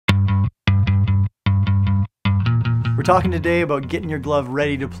We're talking today about getting your glove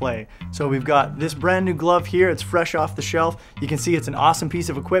ready to play. So we've got this brand new glove here. It's fresh off the shelf. You can see it's an awesome piece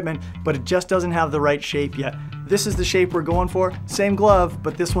of equipment, but it just doesn't have the right shape yet. This is the shape we're going for. Same glove,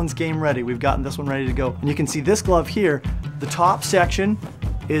 but this one's game ready. We've gotten this one ready to go. And you can see this glove here, the top section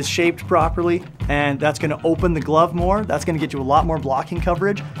is shaped properly, and that's going to open the glove more. That's going to get you a lot more blocking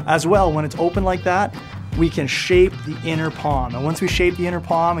coverage. As well, when it's open like that, we can shape the inner palm. And once we shape the inner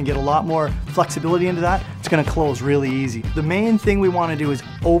palm and get a lot more flexibility into that, it's gonna close really easy. The main thing we wanna do is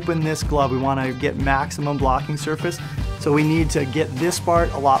open this glove. We wanna get maximum blocking surface. So we need to get this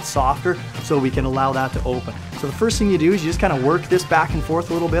part a lot softer so we can allow that to open. So the first thing you do is you just kind of work this back and forth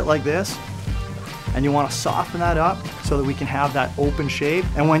a little bit like this. And you want to soften that up so that we can have that open shape.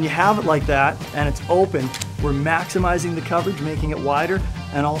 And when you have it like that and it's open, we're maximizing the coverage, making it wider,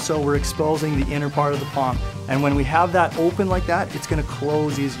 and also we're exposing the inner part of the palm. And when we have that open like that, it's going to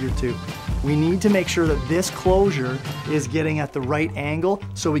close easier too. We need to make sure that this closure is getting at the right angle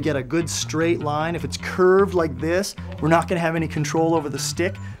so we get a good straight line. If it's curved like this, we're not going to have any control over the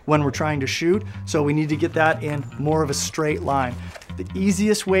stick when we're trying to shoot. So we need to get that in more of a straight line. The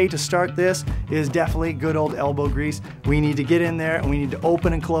easiest way to start this is definitely good old elbow grease. We need to get in there and we need to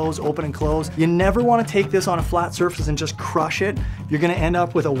open and close, open and close. You never want to take this on a flat surface and just crush it. You're going to end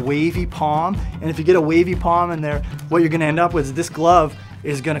up with a wavy palm. And if you get a wavy palm in there, what you're going to end up with is this glove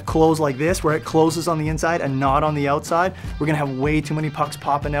is going to close like this, where it closes on the inside and not on the outside. We're going to have way too many pucks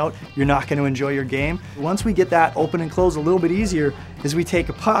popping out. You're not going to enjoy your game. Once we get that open and close a little bit easier is we take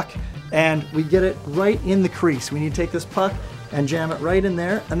a puck and we get it right in the crease. We need to take this puck and jam it right in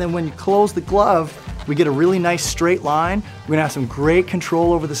there. And then when you close the glove, we get a really nice straight line. We're gonna have some great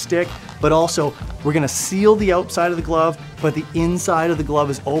control over the stick, but also we're gonna seal the outside of the glove, but the inside of the glove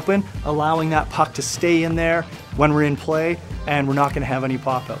is open, allowing that puck to stay in there when we're in play, and we're not gonna have any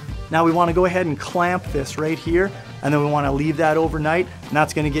pop out. Now we wanna go ahead and clamp this right here, and then we wanna leave that overnight, and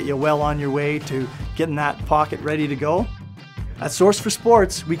that's gonna get you well on your way to getting that pocket ready to go. At Source for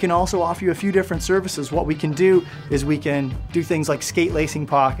Sports, we can also offer you a few different services. What we can do is we can do things like skate lacing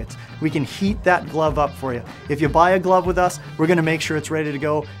pockets. We can heat that glove up for you. If you buy a glove with us, we're gonna make sure it's ready to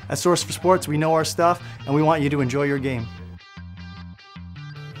go. At Source for Sports, we know our stuff and we want you to enjoy your game.